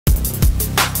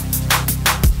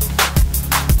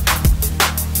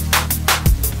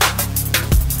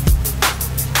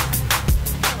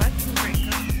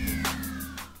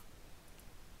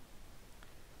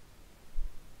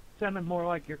sounded more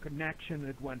like your connection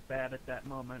had went bad at that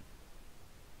moment.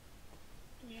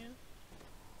 Yeah.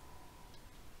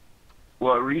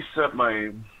 Well, I reset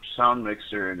my sound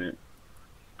mixer and it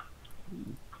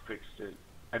fixed it.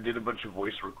 I did a bunch of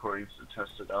voice recordings to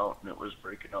test it out, and it was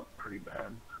breaking up pretty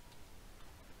bad.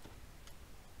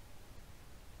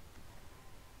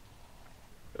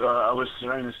 I was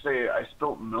trying to say, I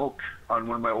spilt milk on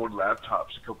one of my old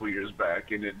laptops a couple years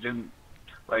back, and it didn't,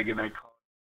 like, and I called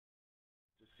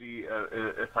to see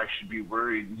if I should be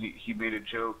worried, and he made a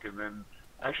joke, and then,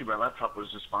 actually, my laptop was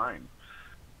just fine.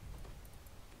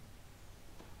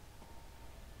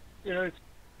 Yeah, it's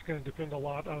going to depend a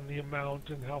lot on the amount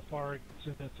and how far it's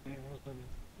into things, and,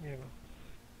 you know.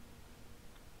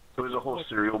 It was a whole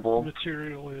cereal bowl.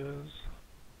 Material is.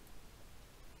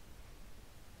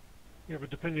 Yeah, but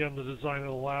depending on the design of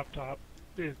the laptop,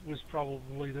 it was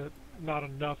probably that not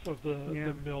enough of the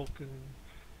milk and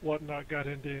whatnot got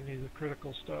into any of the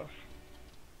critical stuff.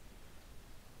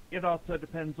 It also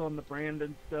depends on the brand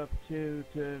and stuff too.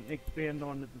 To expand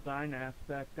on the design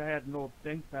aspect, I had an old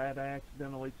ThinkPad I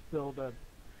accidentally spilled a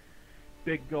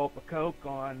big gulp of Coke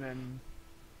on, and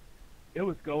it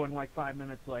was going like 5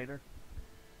 minutes later.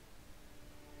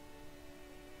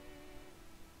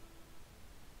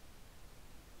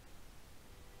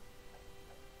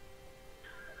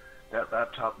 That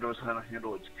laptop knows how to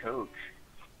handle its Coke.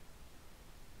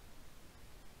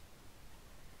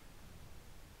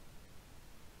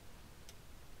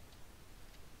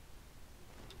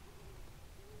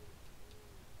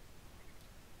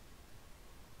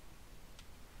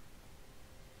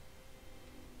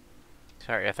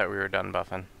 Sorry, I thought we were done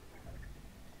buffing.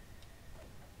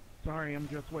 Sorry, I'm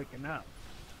just waking up.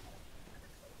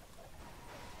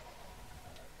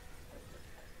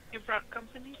 You brought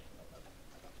company?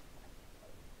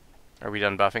 Are we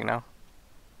done buffing now?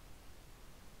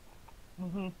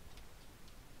 Mm-hmm.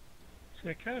 See,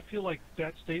 I kind of feel like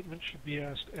that statement should be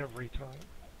asked every time.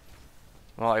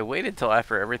 Well, I waited till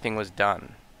after everything was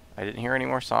done. I didn't hear any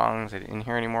more songs, I didn't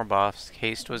hear any more buffs,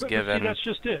 haste was given. See, that's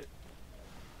just it.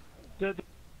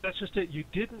 That's just it. You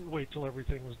didn't wait till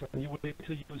everything was done. You waited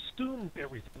till you assumed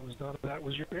everything was done. That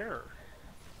was your error.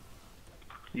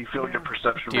 You feel your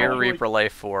perception. Dear Reaper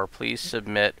Life 4, please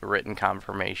submit written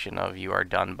confirmation of you are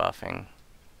done buffing.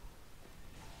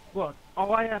 Look,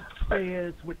 all I have to say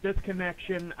is, with this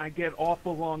connection, I get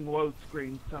awful long load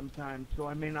screens sometimes, so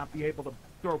I may not be able to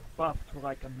throw buffs for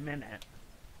like a minute.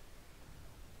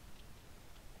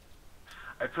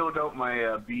 I filled out my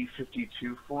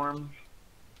B52 form.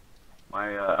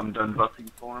 My I'm done buffing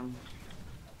form.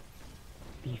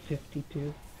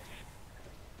 B52.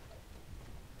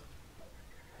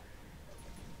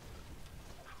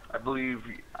 I believe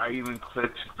I even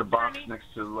clicked the box next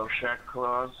to the Love Shack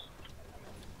clause.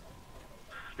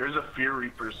 There's a Fear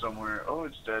Reaper somewhere. Oh,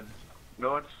 it's dead.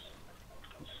 No, it's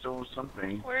still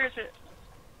something. Where is it?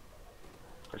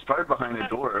 It's probably behind the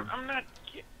door. I'm not...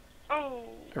 Oh.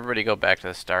 Everybody go back to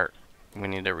the start. We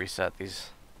need to reset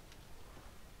these.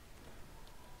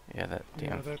 Yeah, that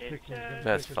damn.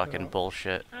 That's fucking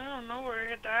bullshit. I don't know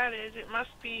where that is. It must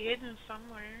be hidden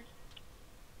somewhere.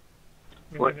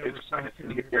 What? It's not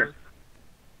here.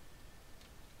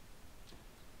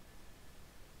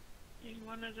 In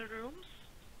one of the rooms?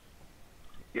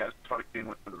 Yeah, it's probably in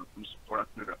one of the rooms or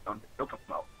underground. He'll come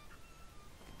out.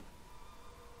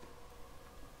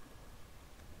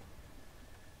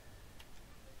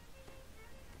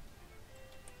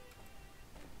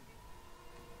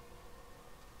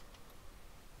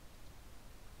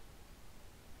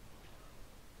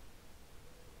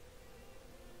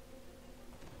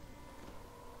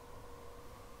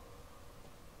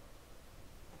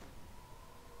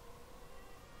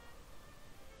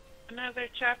 Another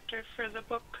chapter for the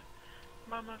book,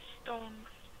 Mama Stone.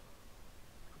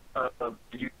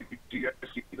 Do you guys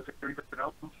see the Fear Reaper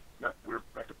now? Yeah, we're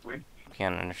back to play.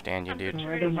 Can't understand you, dude.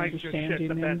 I don't Mike just understand shit you,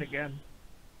 the man. bed again.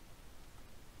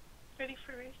 Ready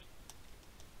for race?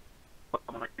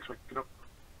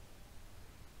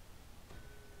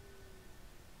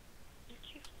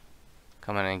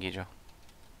 Coming in, Gijo.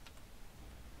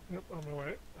 Yep, on my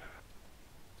way.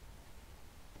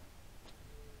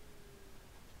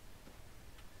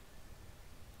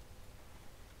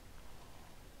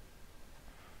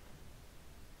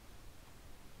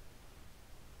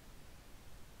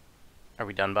 Are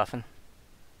we done buffing?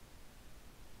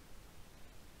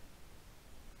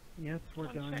 Yes, we're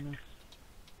One done.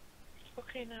 sec.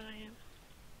 Okay, now I am.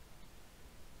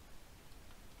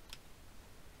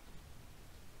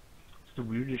 It's the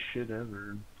weirdest shit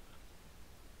ever.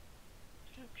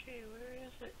 Okay, where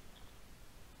is it?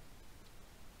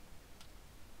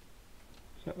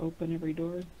 So open every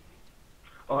door.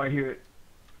 Oh, I hear it.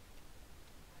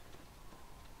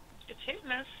 It's hitting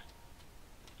us.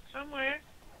 Somewhere.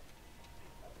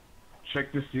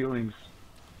 Check the ceilings.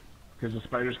 Because the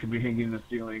spiders could be hanging in the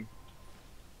ceiling.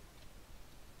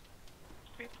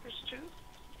 Creepers too.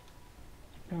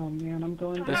 Oh man, I'm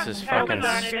going. This is Come on, fucking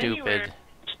tab it anywhere. stupid.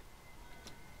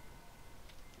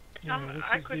 Yeah, this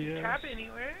I is couldn't BS. tab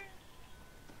anywhere.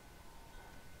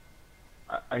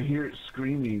 I hear it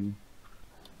screaming.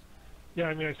 Yeah,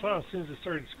 I mean, I saw as soon as it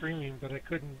started screaming, but I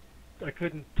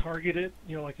couldn't target it.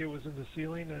 You know, like it was in the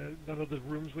ceiling. None of the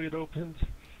rooms we had opened.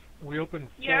 We opened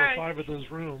 4 or 5 of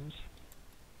those rooms.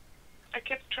 I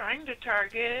kept trying to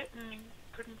target it and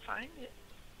couldn't find it.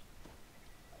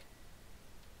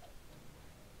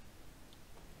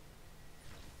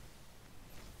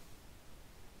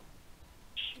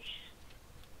 Jeez.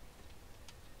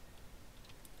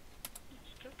 I'm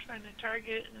still trying to target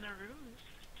it in the rooms.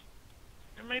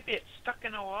 Or maybe it's stuck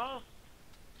in a wall.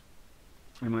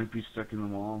 It might be stuck in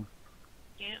the wall.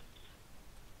 Yeah.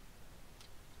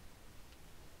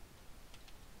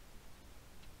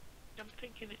 I'm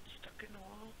thinking it's stuck in the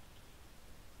wall.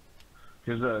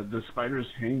 Because the spiders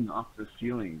hang off the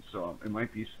ceiling, so it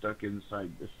might be stuck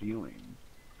inside the ceiling.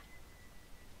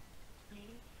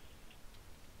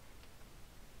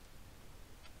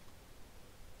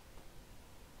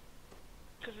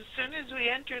 Because as soon as we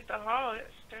entered the hall, it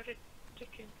started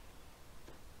ticking.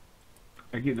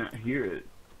 I cannot hear it.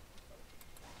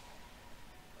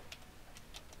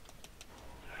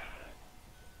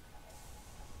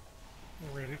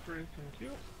 Ready for it? Thank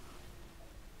you.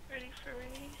 Ready for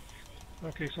release?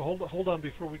 Okay, so hold on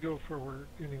before we go forward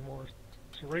anymore.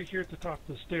 So right here at the top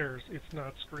of the stairs, it's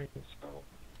not screaming. So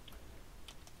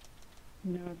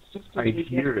No, it's just I as we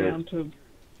hear get it. down to.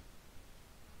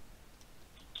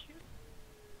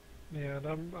 yeah, and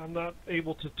I'm not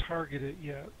able to target it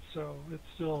yet, so it's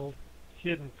still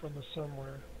hidden from us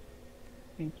somewhere.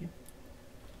 Thank you.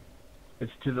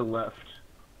 It's to the left,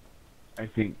 I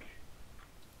think.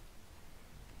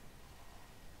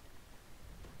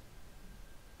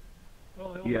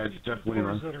 Well, Yeah, only it's 2 definitely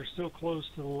doors left. that are still close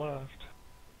to the left.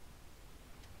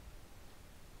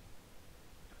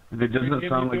 And it doesn't Maybe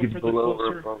sound go like it's for the below or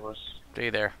closer- above us. Stay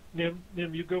there. Nim,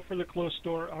 you go for the close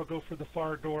door. I'll go for the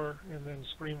far door, and then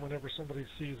scream whenever somebody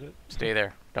sees it. Stay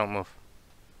there. Don't move.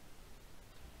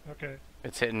 Okay.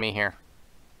 It's hitting me here.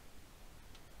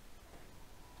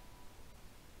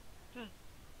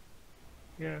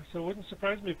 Yeah, so it wouldn't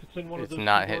surprise me if it's in one of It's those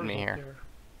not 2 hitting doors me up here. there.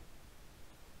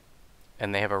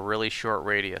 And they have a really short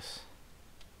radius.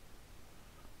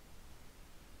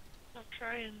 I'll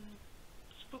try and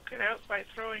spook it out by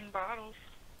throwing bottles.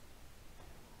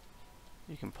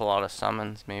 You can pull out a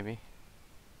summons, maybe.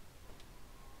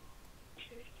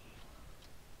 Okay.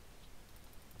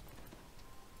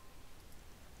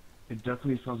 It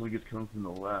definitely sounds like it's coming from the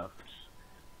left.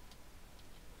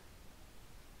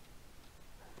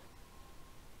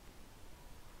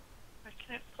 I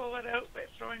can't pull it out by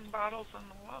throwing bottles on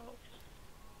the walls.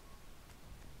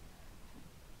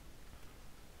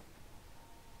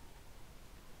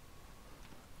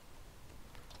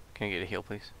 Can you get a heal,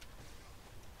 please?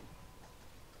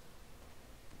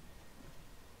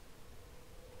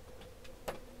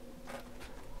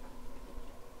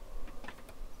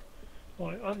 Well,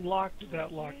 I unlocked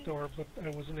that locked door, but I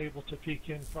wasn't able to peek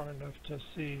in far enough to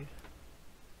see.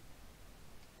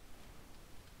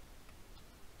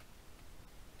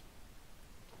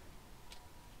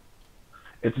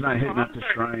 It's not hitting at the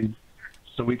shrine,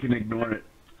 so we can ignore it.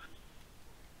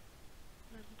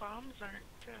 The bombs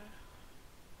aren't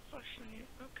flushing it.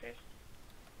 Okay.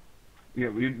 Yeah,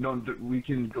 we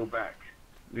can go back.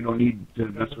 We don't need to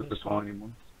mess with this hall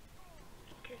anymore.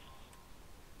 Okay.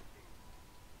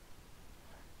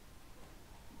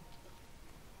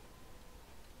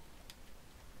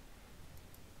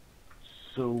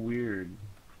 So weird.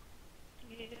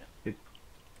 Yeah.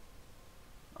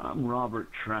 I'm Robert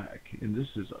Track, and this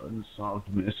is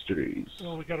Unsolved Mysteries.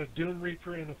 Well, we got a Dune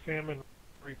Reaper and a Famine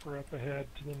Reaper up ahead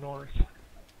to the north.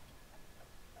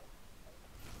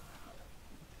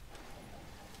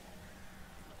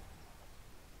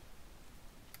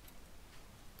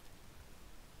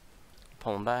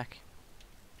 Pull him back.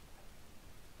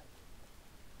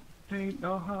 Ain't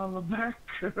no holler back.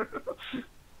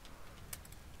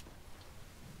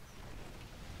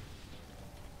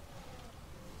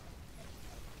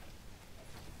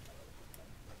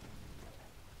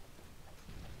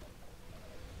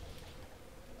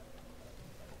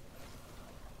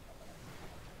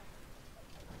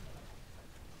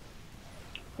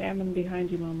 Famine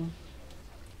behind you, Mama.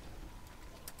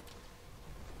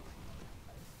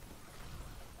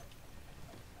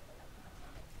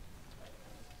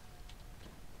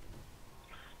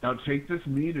 Now take this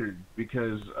metered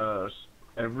because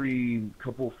every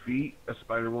couple feet a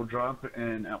spider will drop,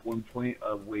 and at one point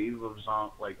a wave of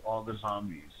like all the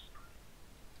zombies.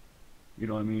 You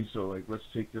know what I mean? So like, let's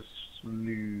take this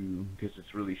new because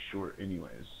it's really short,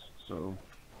 anyways. So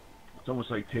it's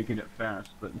almost like taking it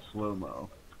fast, but in slow mo.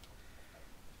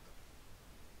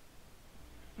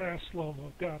 Fast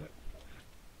slow-mo, got it.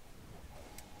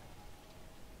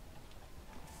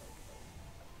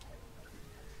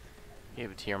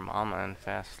 Give it to your mama in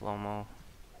fast slow-mo.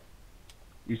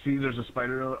 You see, there's a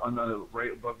spider on the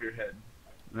right above your head.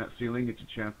 In that ceiling, it's a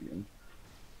champion.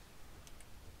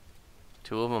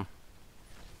 2 of them.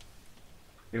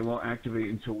 It won't activate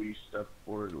until we step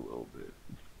forward a little bit.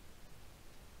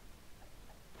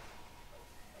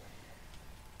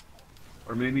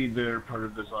 Or maybe they're part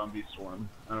of the zombie swarm.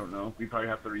 I don't know. We probably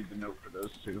have to read the note for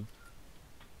those two.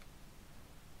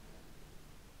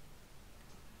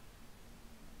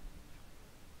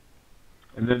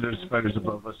 And then there's spiders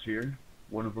above us here.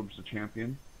 One of them's a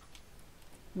champion.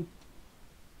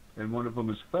 And one of them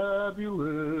is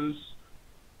fabulous.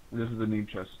 And this is the name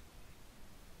chest.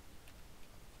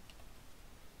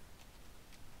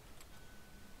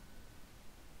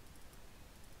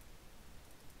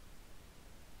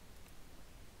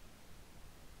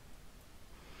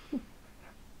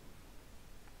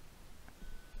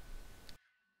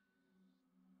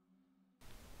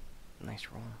 Nice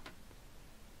roll.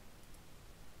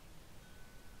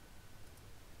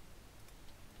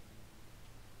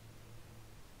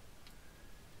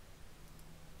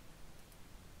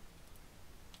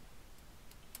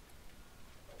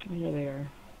 Here they are.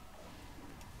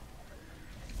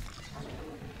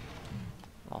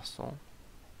 Lost soul.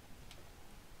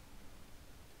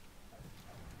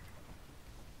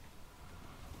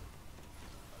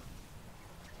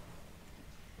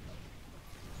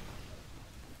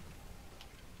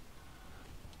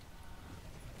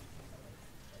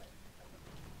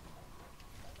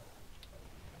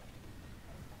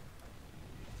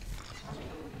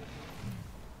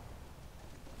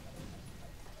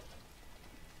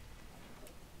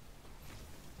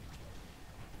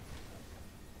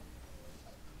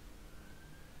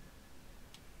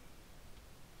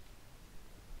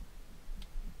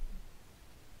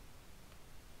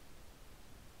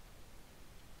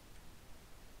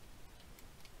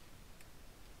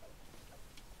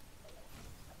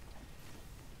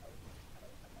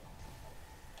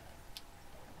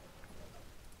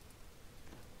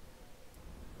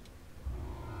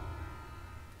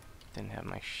 Didn't have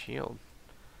my shield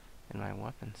in my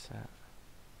weapon set.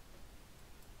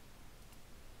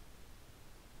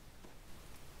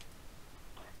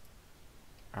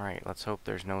 Alright, let's hope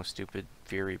there's no stupid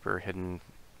Fear Reaper hidden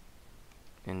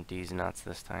in D's nuts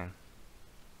this time.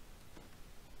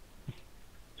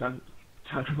 Talk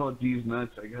about these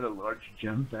nuts. I got a large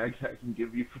gem bag that I can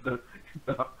give you for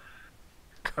the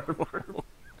carver.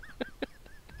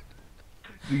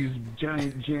 These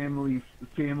giant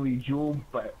family jewel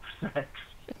sacks.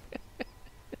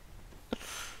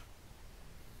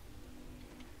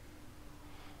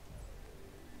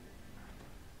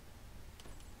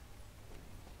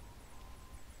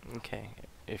 Okay,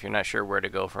 if you're not sure where to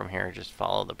go from here, just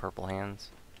follow the purple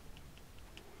hands.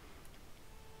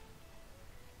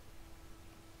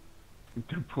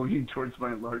 They're pointing towards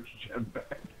my large gem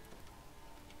bag.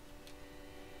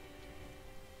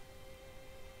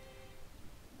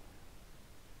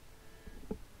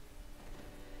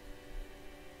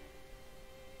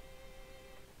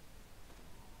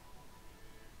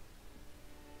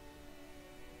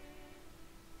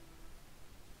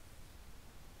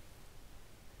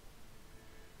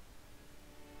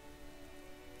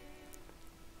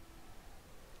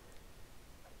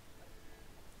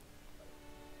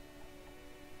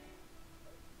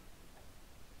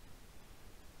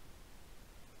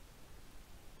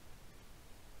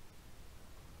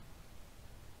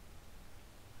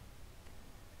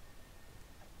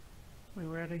 We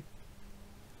ready?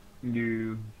 I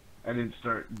didn't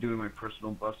start doing my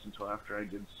personal buffs until after I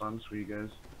did songs for you guys.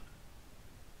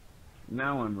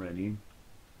 Now I'm ready.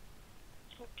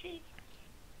 Okay.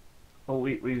 Oh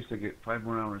wait a second. 5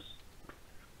 more hours.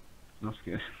 No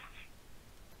skid.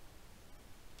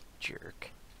 Jerk.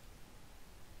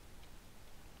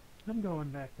 I'm going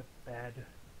back to bed.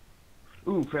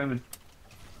 Ooh, famine.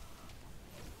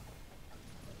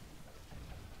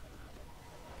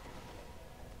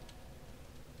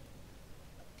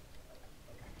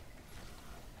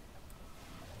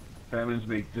 Famines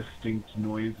make distinct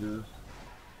noises.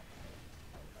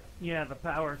 Yeah, the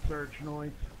power surge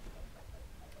noise.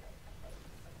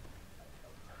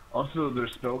 Also, their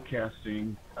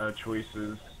spellcasting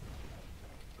choices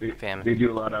Famine. They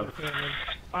do a lot of.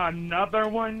 Another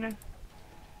one?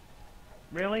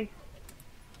 Really?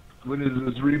 What is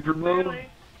this, Reaper mode? Really?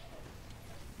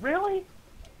 Really?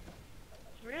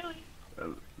 Really?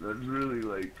 That's really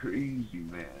like crazy,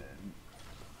 man.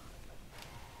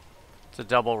 It's a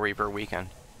double Reaper weekend.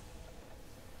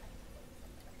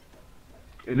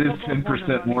 It is Double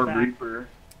 10% more back. Reaper.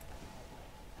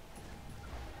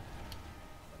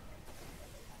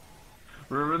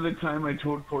 Remember the time I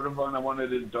told Cordovon I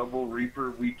wanted a double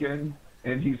Reaper weekend?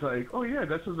 And he's like, oh yeah,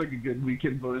 that sounds like a good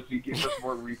weekend bonus. He gave us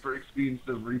more Reaper experience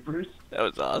of Reapers. That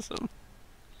was awesome.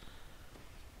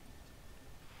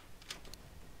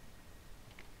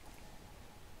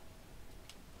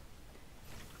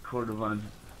 Cordovon.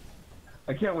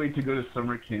 I can't wait to go to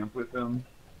summer camp with him.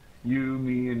 You,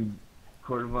 me, and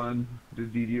Cordovon, the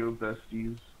DDO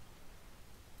besties.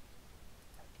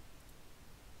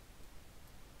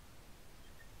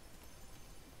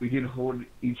 We can hold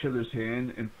each other's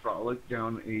hand and frolic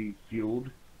down a field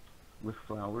with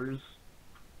flowers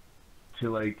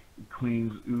to like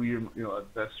Queen's "Ooh, You're a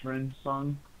Best Friend"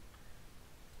 song.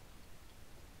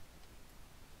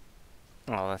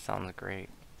 Oh, that sounds great.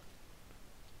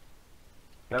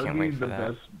 That would Can't be wait for the that.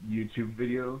 best YouTube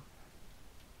video.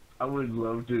 I would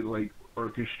love to like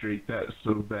orchestrate that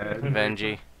so bad.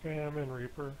 Benji. Famine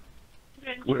Reaper.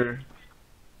 Benji, Where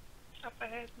up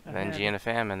ahead. Benji and a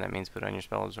famine, that means put on your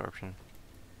spell absorption.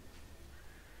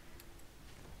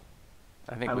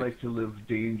 I think I we... like to live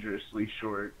dangerously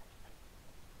short.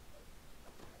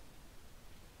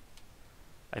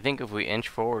 I think if we inch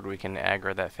forward, we can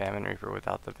aggro that famine Reaper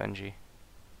without the Benji.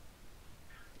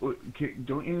 Well,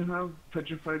 don't you have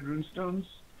petrified runestones?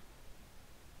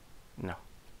 No.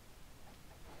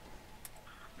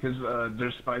 Because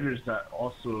there's spiders that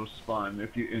also spawn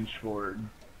if you inch forward.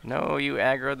 No, you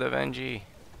aggroed the Benji.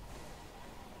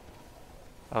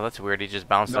 Oh, that's weird. He just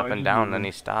bounced No, up I and just down, moved then him.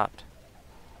 he stopped.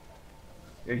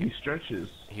 And he stretches.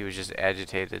 He was just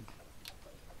agitated. He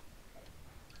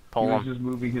Pull was him. just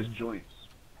moving his joints.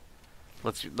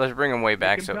 Let's bring him way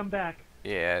back Make him so come back.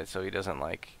 yeah, so he doesn't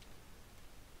like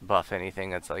buff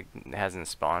anything that's like hasn't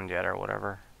spawned yet or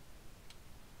whatever.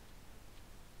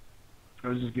 I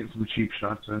was just getting some cheap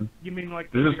shots in. You mean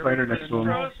like There's a the spider Earth next to him.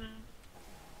 and- Frozen.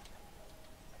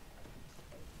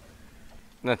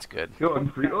 That's good. Yo, I'm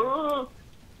free. Oh!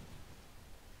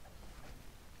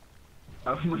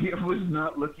 I was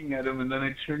not looking at him, and then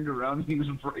I turned around and he was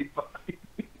right behind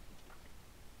me.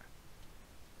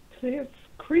 See, it's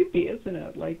creepy, isn't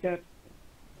it? Like that.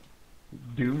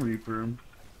 Doom Reaper.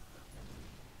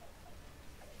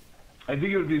 I think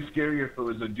it would be scarier if it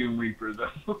was a Doom Reaper,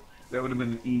 though. That would have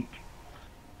been an eek.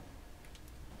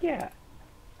 Yeah.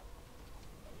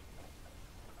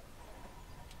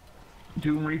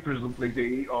 Doom Reapers look like they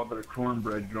ate all their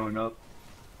cornbread growing up.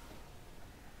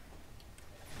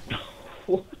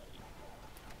 What?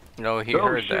 No, he Oh,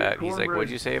 heard shit, that. He's like, cornbread.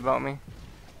 "What'd you say about me?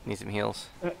 Need some heals."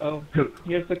 Uh-oh.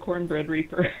 Here's the cornbread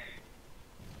reaper.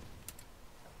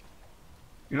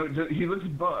 You know, he looks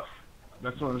buff.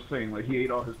 That's what I was saying. Like, he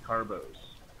ate all his carbos.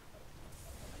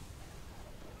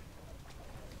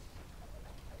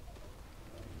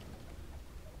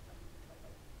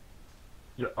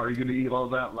 Are you going to eat all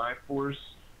that life force?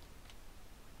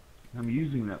 I'm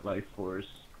using that life force.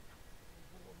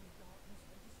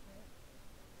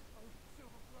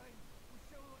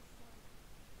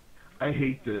 I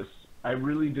hate this. I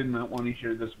really did not want to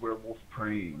hear this werewolf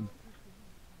praying.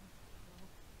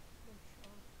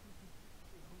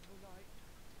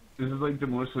 This is like the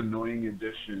most annoying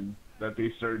addition that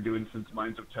they started doing since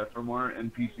Mines of Tephramar.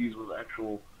 NPCs with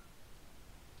actual...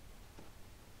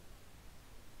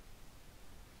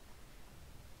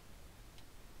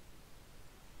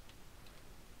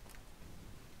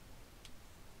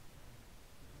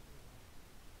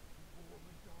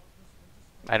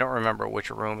 I don't remember which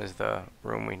room is the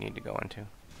room we need to go into.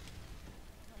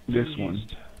 This one.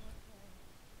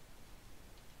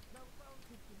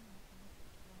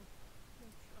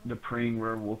 The praying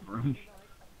werewolf room.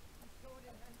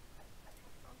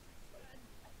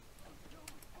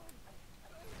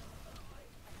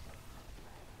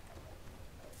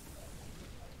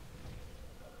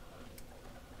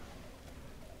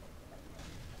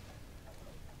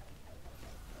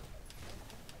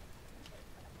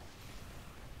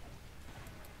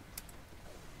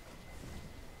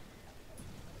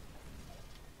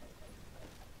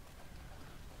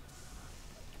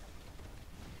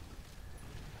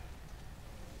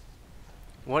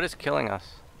 What is killing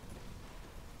us?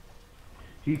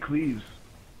 He cleaves.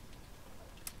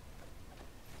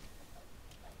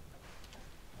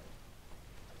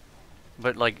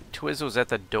 But like, Twiz was at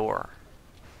the door.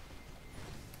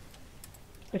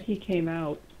 But he came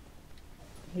out.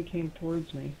 He came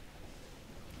towards me.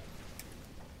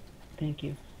 Thank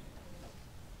you.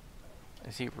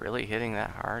 Is he really hitting that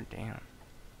hard? Damn.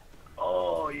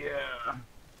 Oh yeah.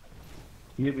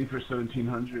 He hit me for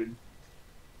 1,700.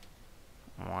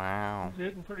 Wow. He's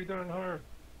hitting pretty darn hard.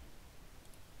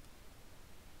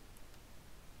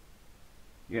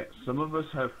 Yeah, some of us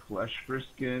have flesh for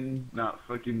skin, not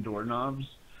fucking doorknobs.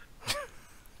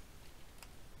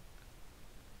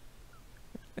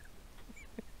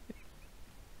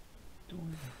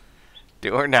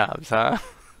 Doorknobs, huh?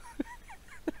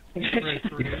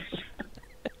 The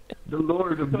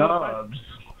Lord of Knobs.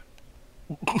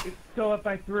 So if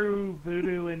I threw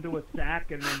voodoo into a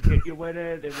sack and then hit you with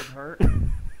it, it would hurt?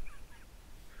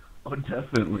 Oh,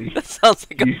 definitely. That sounds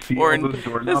like You a see all porn. those That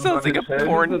doorknobs sounds on like a his head?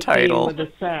 porn The theme title. with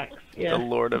the sacks. Yeah. The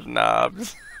Lord of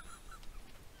Knobs.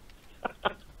 Oh,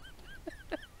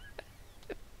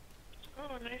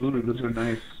 nice. Ooh, those are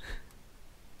nice.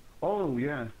 Oh,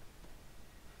 yeah.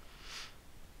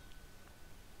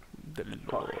 The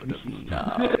Lord of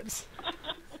Knobs.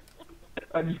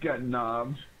 I just got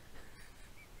knobbed.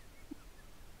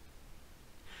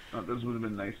 Oh, those would have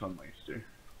been nice on Meister.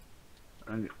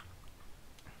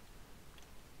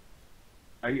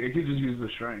 I could just use the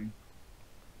shrine.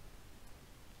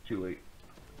 Too late.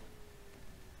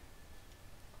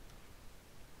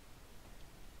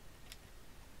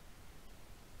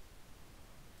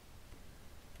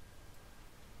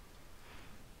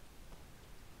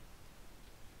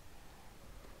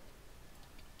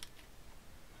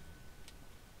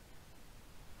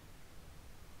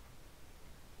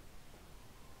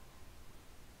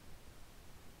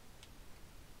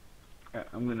 Yeah,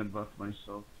 I'm gonna buff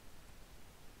myself.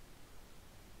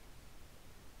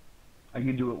 I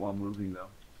can do it while moving though.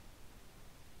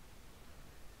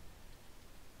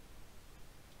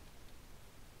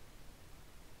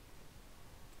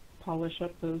 Polish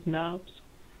up those knobs.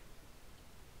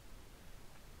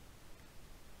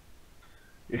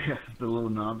 Yeah, the little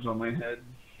knobs on my head.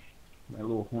 My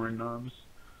little horn knobs.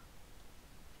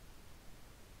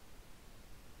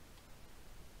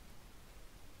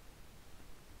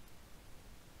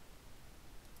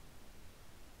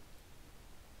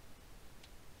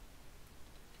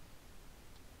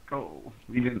 Oh,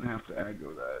 you didn't have to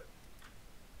aggro that.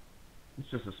 It's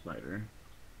just a spider.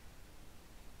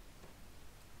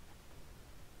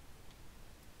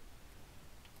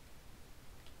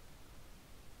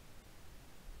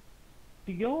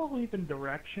 Do y'all even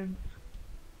directions?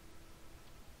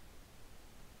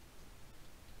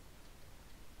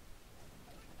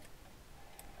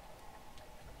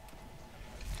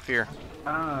 Fear.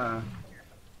 Ah,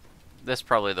 This is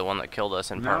probably the one that killed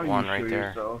us in now part you 1 show right there.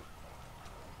 yourself.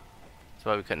 That's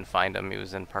why we couldn't find him. He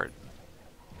was in part...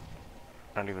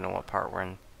 I don't even know what part we're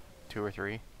in. 2 or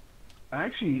 3?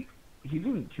 Actually, he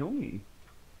didn't kill me.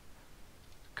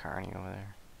 Carney over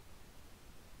there.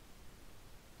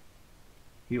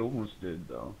 He almost did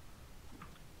though.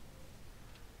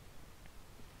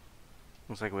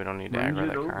 Looks like we don't need to Range aggro it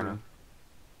that over. Carney.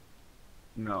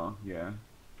 No, yeah.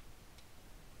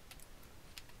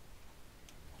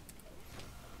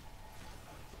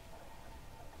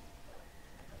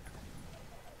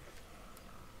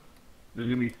 There's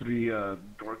gonna be 3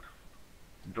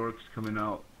 dorks coming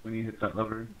out when you hit that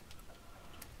lever.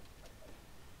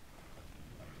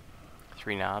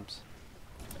 3 knobs.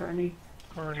 Carney.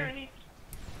 Carney. Journey.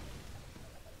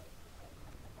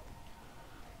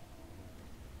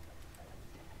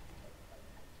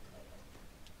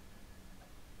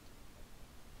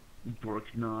 Dork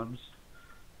knobs.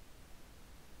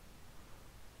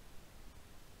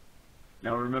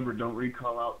 Now remember, don't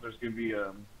recall out. There's gonna be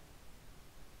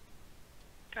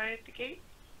Guy at the gate.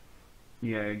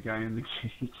 a guy in the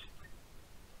gate.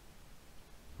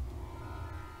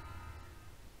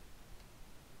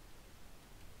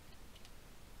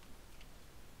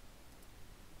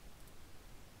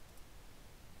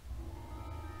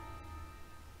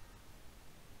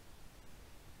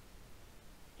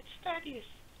 It's Thaddeus.